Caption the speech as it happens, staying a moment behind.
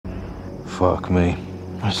Fuck me.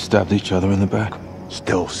 I stabbed each other in the back.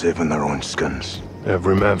 Still saving their own skins.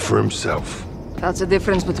 Every man for himself. That's the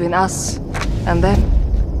difference between us and them.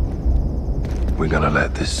 We're gonna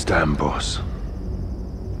let this stand, boss.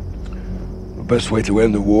 The best way to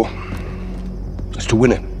end the war is to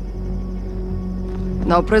win it.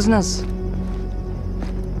 No prisoners.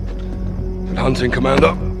 Good hunting,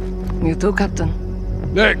 Commander. You too, Captain.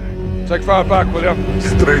 Nick, take fire back, will you?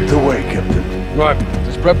 Straight away, Captain. Right,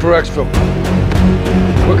 let's prep for exfil.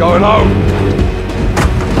 We're going home.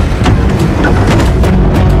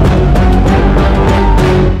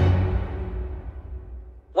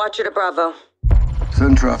 Watcher to Bravo.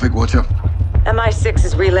 Send traffic, Watcher. MI6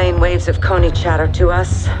 is relaying waves of Coney chatter to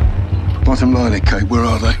us. Bottom line it, Kate. Where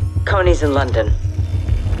are they? Coney's in London.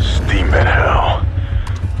 Steaming hell.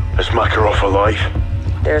 Is Makarov alive?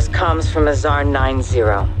 There's comms from Azar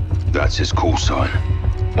 9-0. That's his call sign.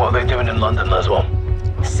 What are they doing in London, Laswell?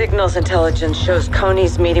 Signals intelligence shows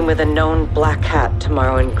Coney's meeting with a known black hat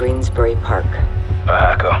tomorrow in Greensbury Park. A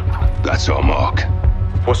hacker. That's our mark.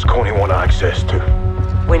 What's Coney want access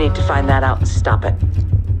to? We need to find that out and stop it.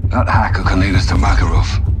 That hacker can lead us to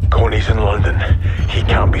Makarov. Coney's in London. He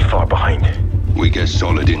can't be far behind. We get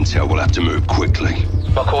solid intel, we'll have to move quickly.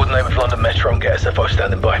 I'll coordinate with London Metro and get SFO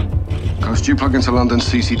standing by. Coast, you plug into London's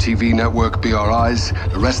CCTV network, be our eyes.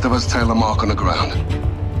 The rest of us tail the mark on the ground.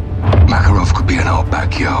 Makarov could be in our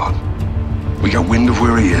backyard. We get wind of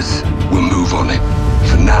where he is, we'll move on it.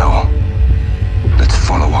 For now, let's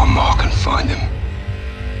follow our mark and find him.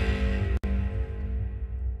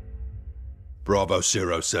 Bravo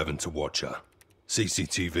 07 to Watcher.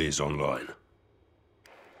 CCTV is online.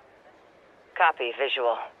 Copy,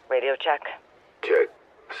 visual. Radio check. Check.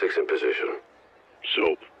 6 in position.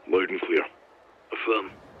 So, loud and clear.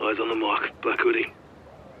 Affirm. Eyes on the mark. Black hoodie.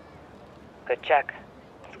 Good check.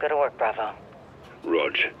 Let's go to work, Bravo.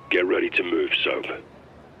 Rog, get ready to move, Soap.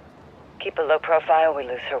 Keep a low profile. We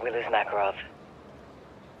lose her, we lose Makarov.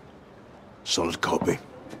 Solid copy.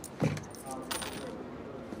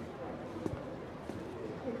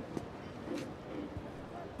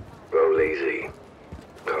 Roll easy.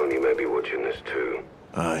 Coney may be watching this too.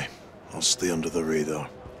 Aye. I'll stay under the radar.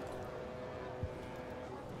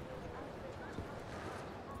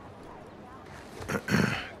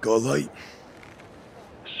 Got a light?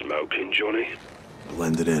 Smoking, Johnny?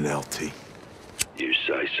 Blend it in, LT. You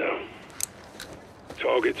say so.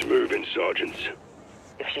 Target's moving, Sergeants.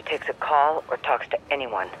 If she takes a call or talks to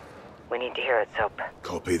anyone, we need to hear it, Soap.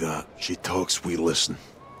 Copy that. She talks, we listen.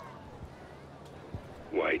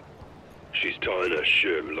 Wait. She's tying her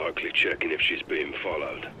shirt, likely checking if she's being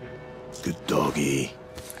followed. Good doggy.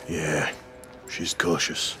 Yeah, she's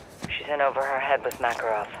cautious. She's in over her head with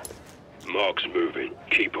Makarov. Mark's moving.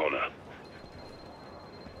 Keep on her.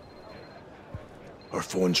 Our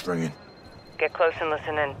phone's ringing. Get close and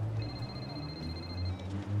listen in.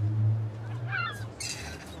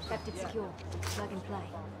 Kept it secure. Plug and play.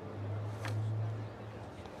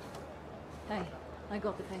 Hey, I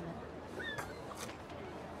got the payment.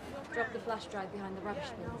 Drop the flash drive behind the rubbish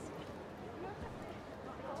bins.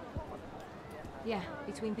 Yeah,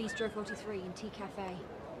 between Bistro 43 and Tea Cafe.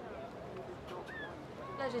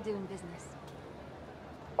 Pleasure doing business.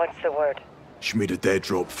 What's the word? She made a dead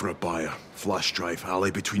drop for a buyer. Flash drive alley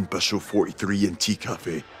between Bistro 43 and Tea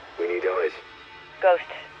Cafe. We need eyes. Ghost,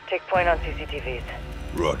 take point on CCTVs.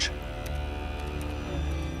 Rog.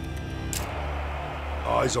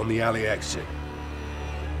 Eyes on the alley exit.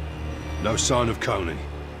 No sign of Coney.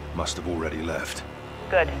 Must have already left.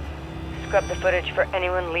 Good. Scrub the footage for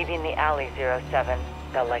anyone leaving the alley 07.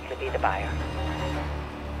 They'll likely be the buyer.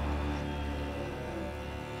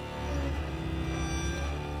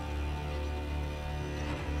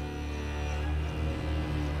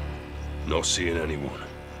 Not seeing anyone.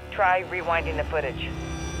 Try rewinding the footage.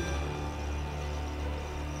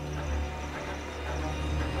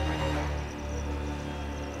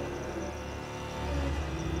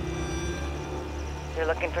 You're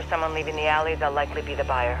looking for someone leaving the alley, they'll likely be the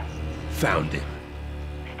buyer. Found him.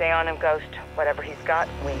 Stay on him, Ghost. Whatever he's got,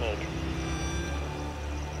 we need.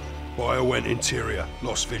 Buyer went interior.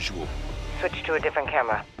 Lost visual. Switch to a different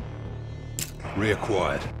camera.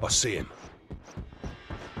 Reacquired. I see him.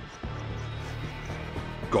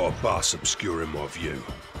 Got a bus obscuring my view.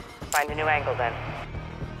 Find a new angle, then.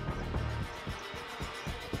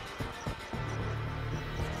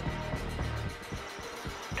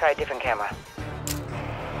 Try a different camera.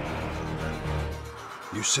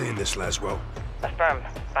 You seeing this, Laswell? Affirm.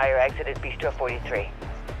 Buyer exited Bistro 43.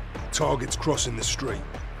 Target's crossing the street.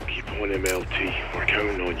 Keep on him, LT. We're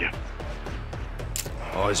counting on you.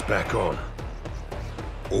 Eyes back on.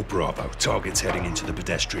 All Bravo. Target's heading into the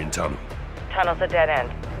pedestrian tunnel. Tunnel's a dead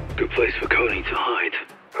end. Good place for Coney to hide.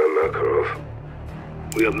 And Makarov.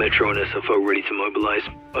 We have Metro and SFO ready to mobilize.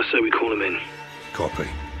 I say we call them in. Copy.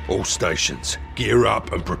 All stations, gear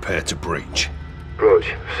up and prepare to breach. Rog,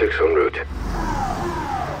 600.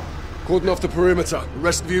 Cordon off the perimeter. The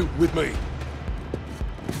rest of you, with me.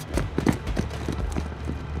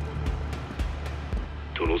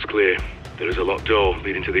 Tunnel's clear. There is a locked door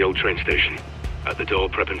leading to the old train station. At the door,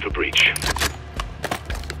 prepping for breach.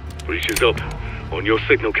 Breach is up. On your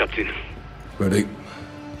signal, Captain. Ready?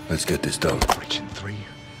 Let's get this done. Breach in 3,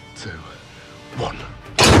 2, 1.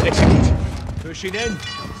 Execute. Pushing in.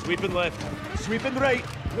 Sweeping left. Sweeping right.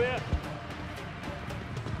 Clear.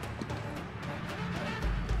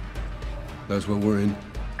 That's what we're in.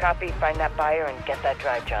 Copy. Find that buyer and get that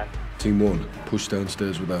drive, John. Team 1, push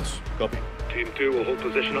downstairs with us. Copy. Team 2 will hold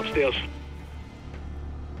position upstairs.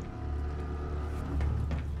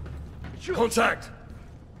 Contact!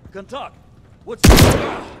 Contact. What's...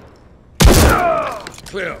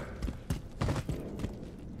 Clear.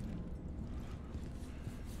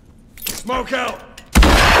 Smoke out!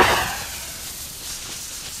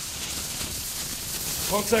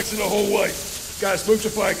 Contacts in the hallway. Guys, move to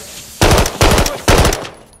flank.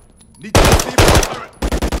 Need to see the turret.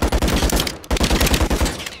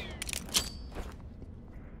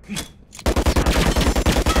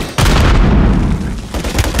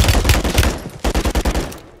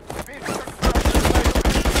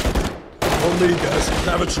 On me, guys.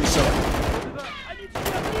 Lavatory side.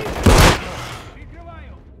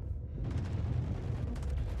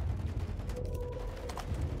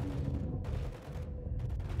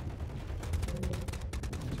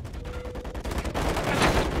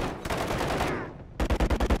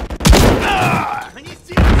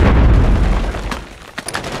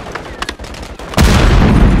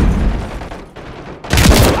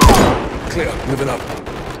 Clear. Moving up.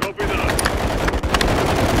 Copy that.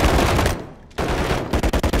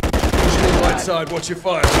 Right side, watch your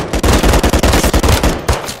fire.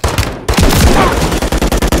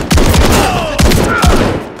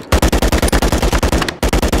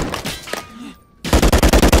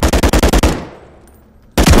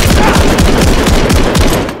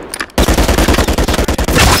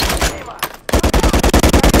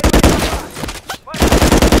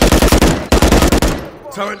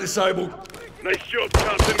 Turret disabled. Nice job,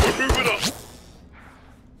 Captain. We're moving up.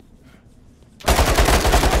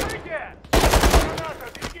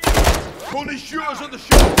 Coney, shooters on the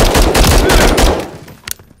ship.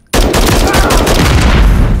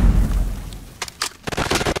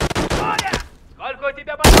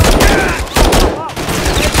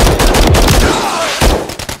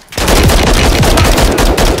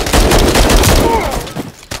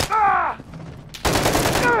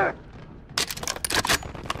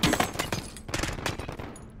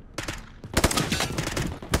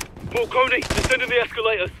 Paul Coney, descending the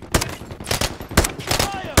escalators.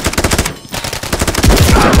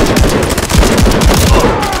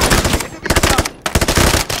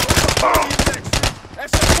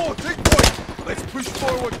 SFO, take point. Let's push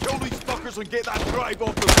forward, kill these fuckers and get that drive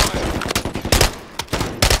off the fire.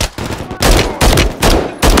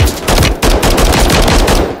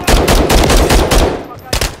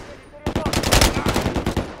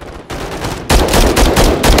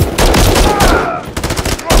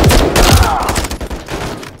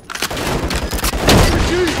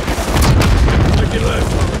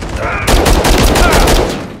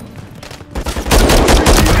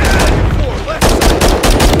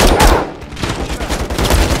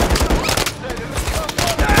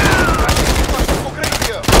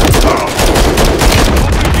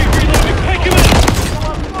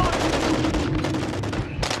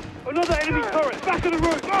 Another enemy turret, back of the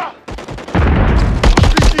roof!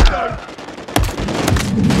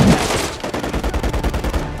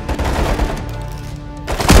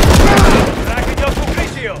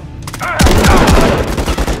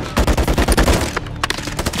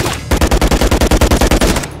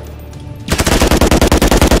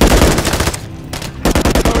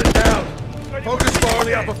 Turret down. Focus fire on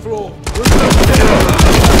the upper floor.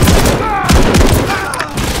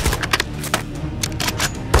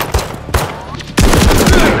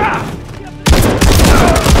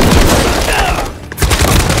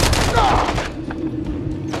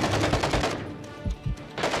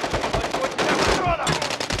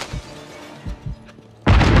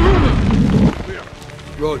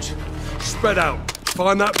 Rog, spread out.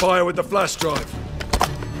 Find that buyer with the flash drive.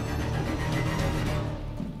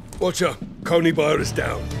 Watcher, Coney buyer is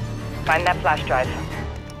down. Find that flash drive.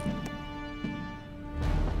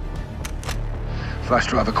 Flash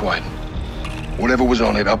drive acquired. Whatever was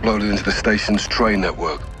on it uploaded into the station's train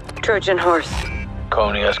network. Trojan horse.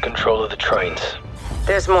 Coney has control of the trains.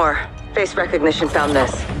 There's more. Face recognition found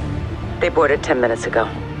this. They boarded 10 minutes ago.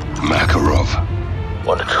 Makarov.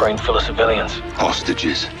 On a train full of civilians.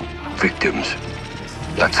 Hostages. Victims.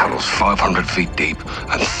 That tunnel's 500 feet deep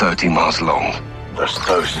and 30 miles long. There's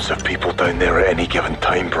thousands of people down there at any given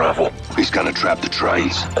time, Bravo. He's gonna trap the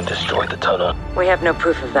trains. And destroy the tunnel. We have no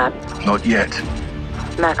proof of that. Not yet.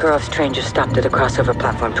 Makarov's train just stopped at a crossover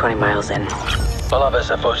platform 20 miles in. I'll have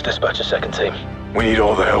SFOs dispatch a second team. We need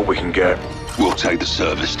all the help we can get. We'll take the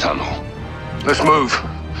service tunnel. Let's move.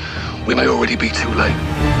 We may already be too late.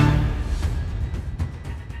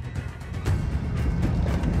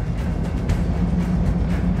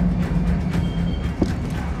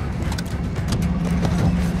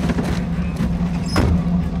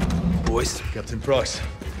 Boys, Captain Price,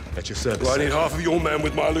 at your service. I need half of your men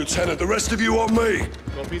with my lieutenant, the rest of you on me.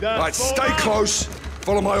 Copy that. Right, stay close.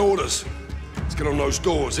 Follow my orders. Let's get on those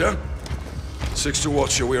doors, yeah? 6 to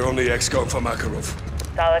Watcher, we're on the X going for Makarov.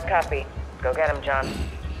 Solid copy. Go get him, John.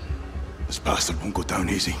 This bastard won't go down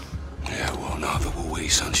easy. Yeah, well, neither will we,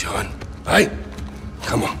 sunshine. Hey,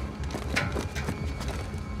 come on.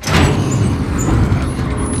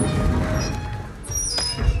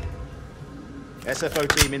 SFO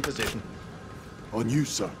team in position. On you,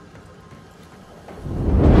 sir.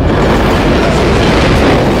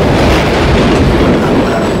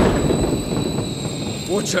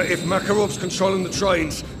 Watcher, if Makarov's controlling the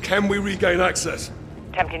trains, can we regain access?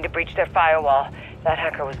 Attempting to breach their firewall. That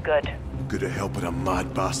hacker was good. Good at helping a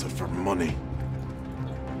mad bastard for money.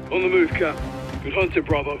 On the move, Cap. Good hunter,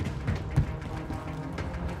 Bravo.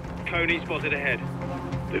 Coney spotted ahead.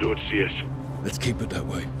 They don't see us. Let's keep it that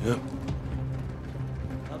way, yeah?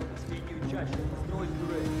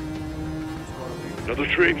 Another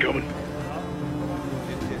train coming.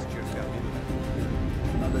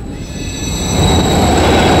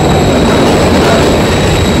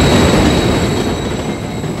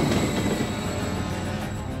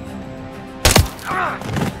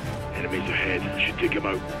 Enemies ahead. Should take them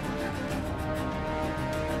out.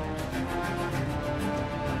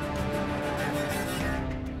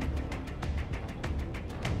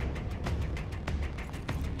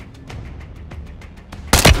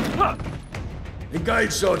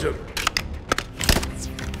 Engage, Sergeant.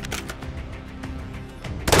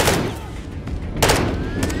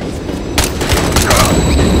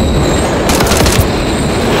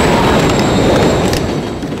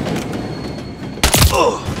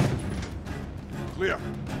 Clear.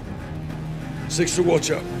 6 to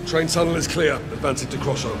Watcher. Train tunnel is clear. Advancing to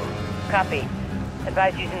crossover. Copy.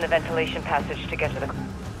 Advise using the ventilation passage to get to the...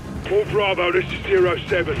 All Bravo, this is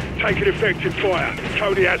 07. Taking effective fire.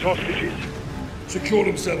 Coney has hostages. Secure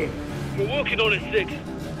them, 7. We're working on it, 6.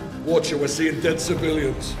 Watcher, we're seeing dead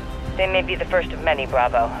civilians. They may be the first of many,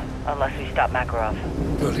 Bravo. Unless we stop Makarov.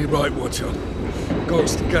 Bloody right, Watcher.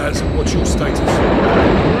 Ghost, Gaz, what's your status?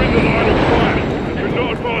 We're in the line of fire. Could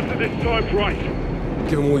not advance at this time, Price.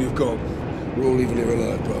 Give them all you've got. We're all leaving here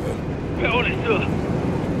alive, Bravo. Bet on it, sir.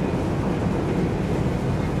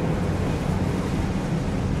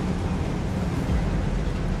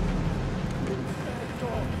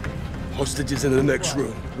 Hostages in the next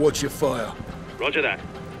room. Watch your fire. Roger that.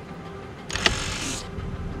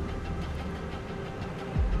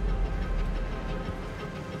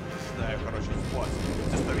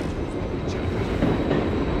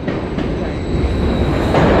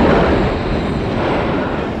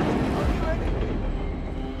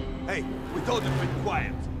 Hey, we told you to be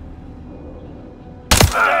quiet.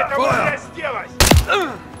 Fire!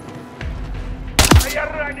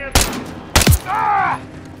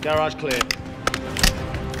 Garage clear.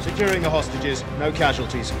 Securing the hostages, no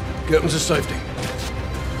casualties. Get them to safety.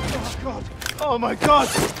 Oh, God! Oh, my God!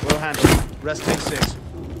 We'll handle it. Rest take 6.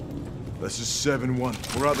 This is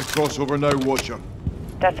 7-1. We're at the crossover now, Watcher.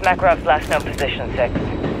 That's Makarov's last known position, 6.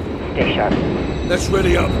 Stay sharp. Let's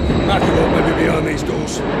ready up. Makarov may be behind these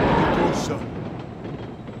doors. Good doors, sir.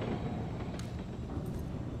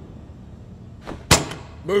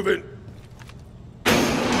 Move it.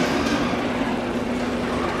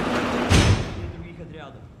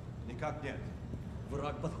 Никак нет.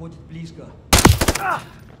 Враг подходит близко.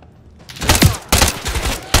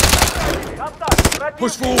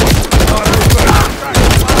 Push forward.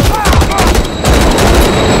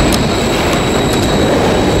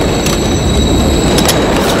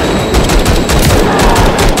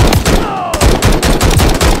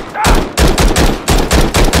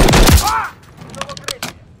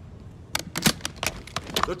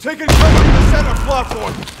 They're taking cover in the center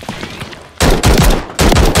platform.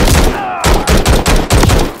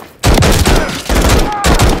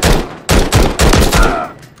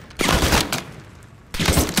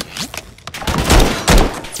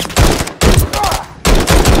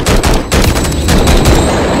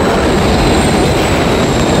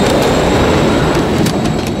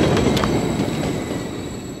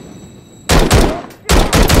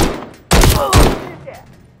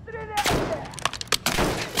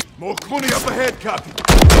 More Coney up ahead, Captain.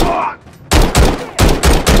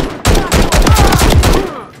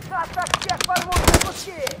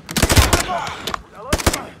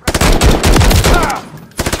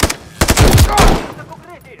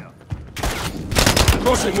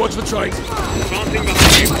 Crossing, watch the trains. Advancing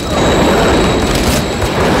behind you.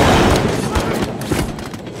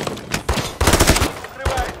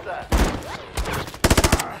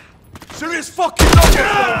 Serious fucking nuggets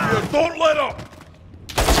down here! Don't let up!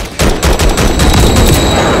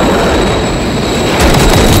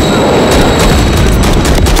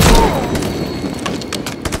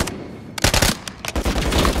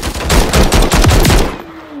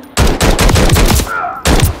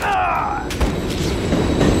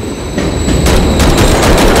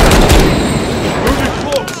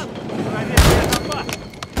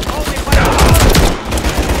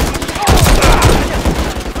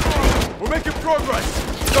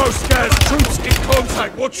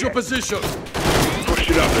 What's your position?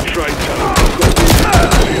 Pushing up the train tunnel.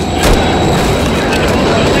 Copy.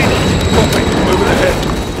 Moving ahead.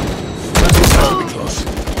 That looks to be close.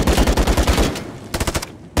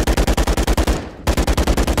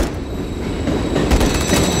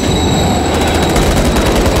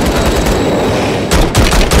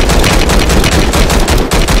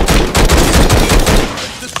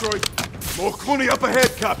 Destroyed. More Coney up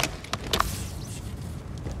ahead, Captain.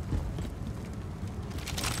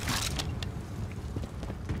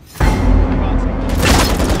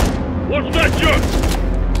 What's that jerk?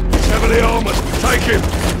 He's heavily armored. Take him.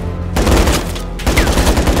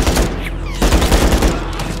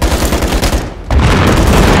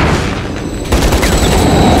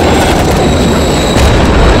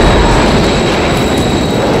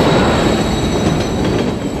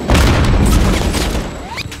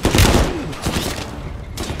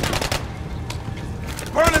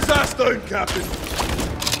 Burn his ass down, Captain.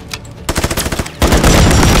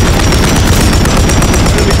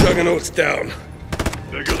 Juggernauts down.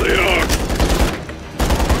 Bigger they are.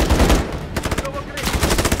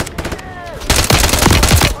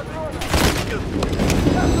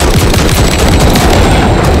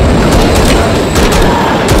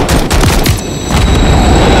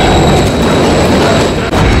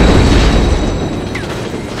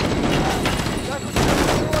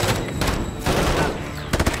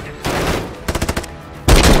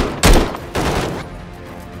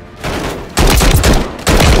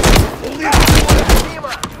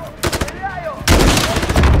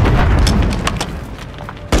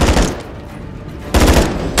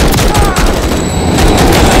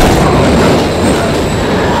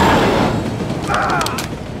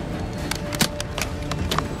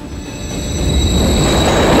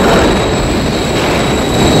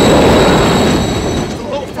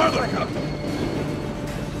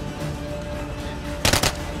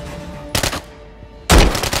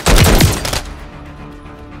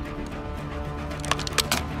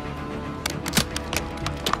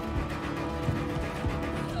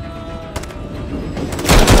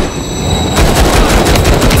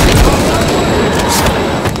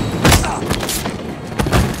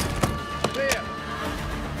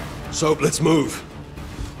 Soap, let's move.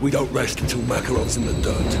 We don't rest until Makarov's in the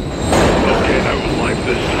dirt. Not getting out alive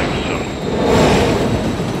this time, son.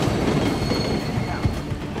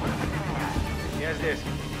 Я здесь.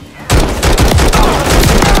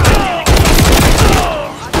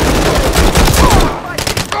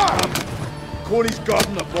 Coney's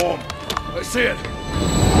guarding the bomb. I see it.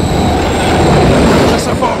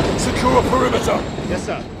 SFO, secure a perimeter. Yes,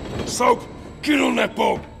 sir. Soap, get on that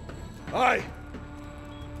bomb. Aye.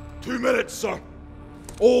 2 minutes, sir.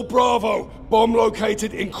 All Bravo, bomb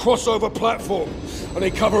located in crossover platform. I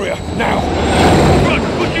need cover here, now. Run,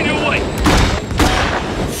 pushing your way.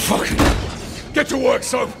 Fuck. Get to work,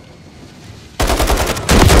 Soap.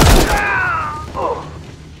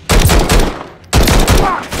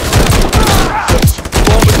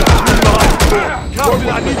 Captain,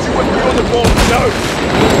 I need you with me on the bomb now.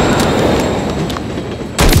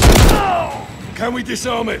 Can we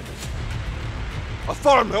disarm it?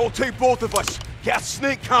 Affirm, it'll take both of us. Get a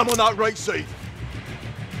snake cam on that right side.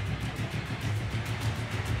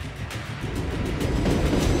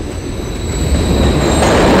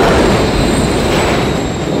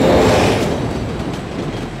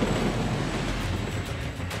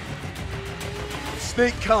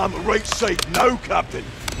 Snake cam right side now, Captain.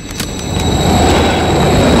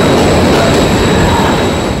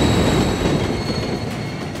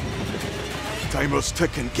 Timer's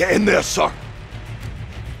ticking. Get in there, sir.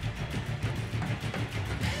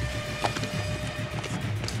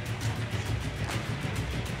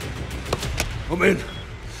 I'm in.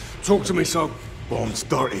 Talk to me, Soap. Bomb's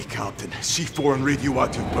dirty, Captain. C4 and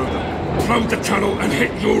radioactive powder. Plumb the tunnel and hit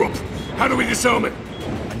Europe. How do we disarm it?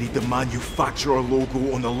 I need the manufacturer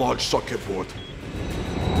logo on the large circuit board.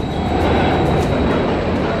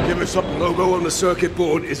 Give us up. The logo on the circuit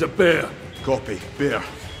board is a bear. Copy. Bear.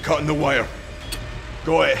 Cutting the wire.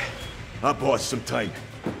 Got it. That bought us some time.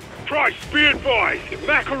 Price, be advised.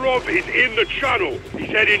 Makarov is in the tunnel. He's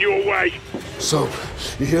heading your way. Soap,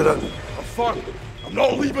 you hear that? Oh, fuck. I'm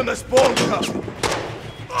not leaving this bomb, Captain.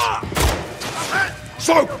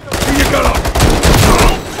 Soap, get your gun up.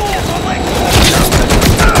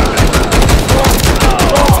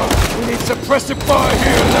 We need suppressive fire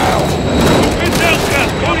here now. Intel, Cap.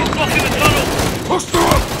 Cody's blocking the tunnel. Push through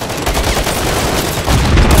him.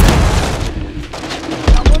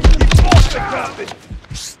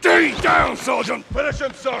 Stay down, Sergeant! Finish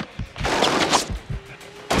him, sir!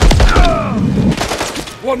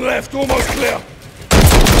 One left, almost clear.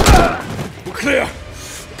 We're clear.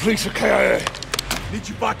 Police are KIA. Need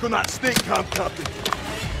you back on that snake camp, Captain.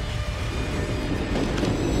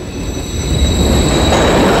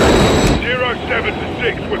 Zero 7 to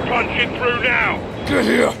 6, we're punching through now. Get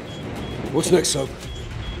here. What's next, Soap?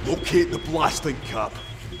 Locate the blasting cap.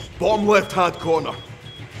 Bottom left-hand corner.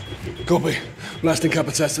 Copy. Blasting cap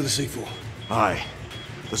attached to the C4. Aye.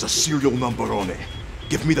 There's a serial number on it.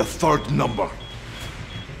 Give me the third number.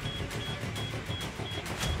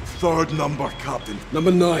 Third number, Captain.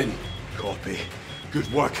 Number 9. Copy.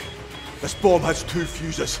 Good work. This bomb has 2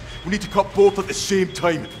 fuses. We need to cut both at the same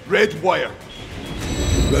time. Red wire.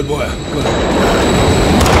 Red wire. Got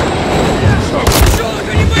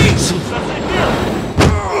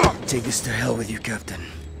it. Take us to hell with you, Captain.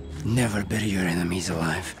 Never bury your enemies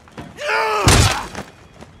alive.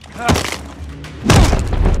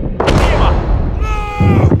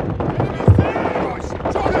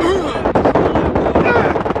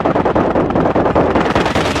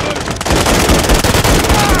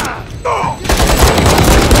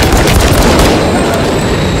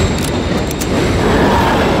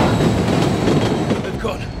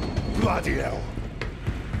 Bloody hell.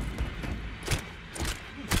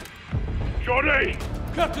 Johnny!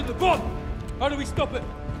 Captain, the bomb! How do we stop it?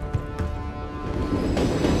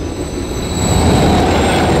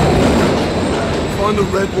 Find the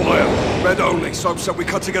red wire. Red only. Soap said we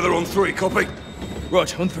cut together on 3. Copy?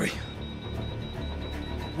 Rog, on 3.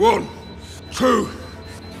 1, 2,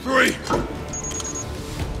 3.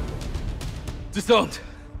 Disarmed.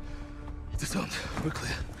 Disarmed. We're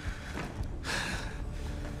clear.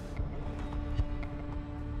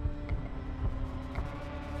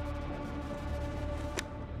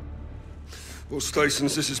 All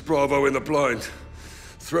stations, this is Bravo in the blind.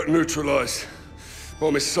 Threat neutralized.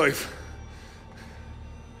 Bomb is safe.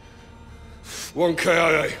 1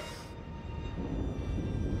 KIA.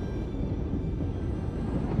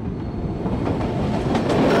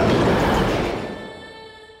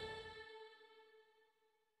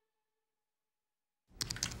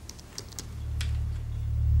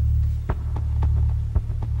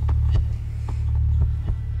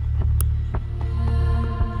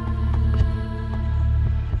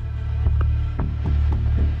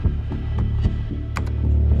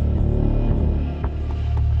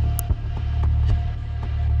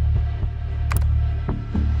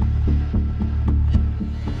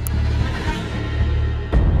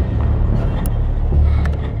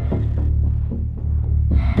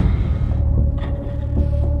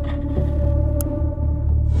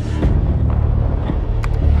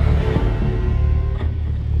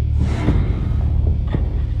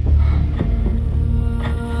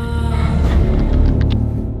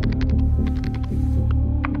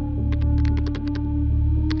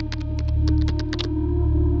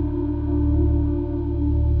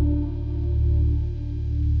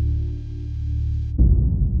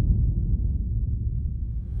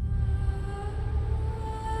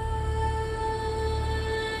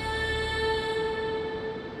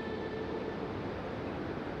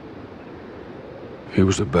 He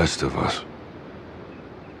was the best of us.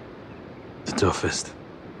 The toughest.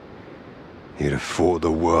 He'd have fought the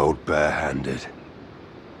world barehanded.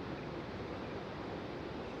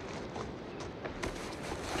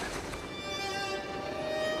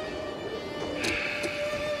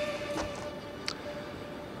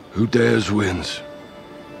 Who dares wins.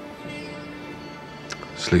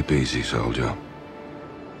 Sleep easy, soldier.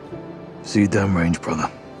 See you downrange, brother.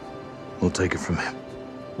 We'll take it from here.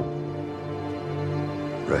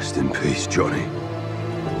 Rest in peace, Johnny.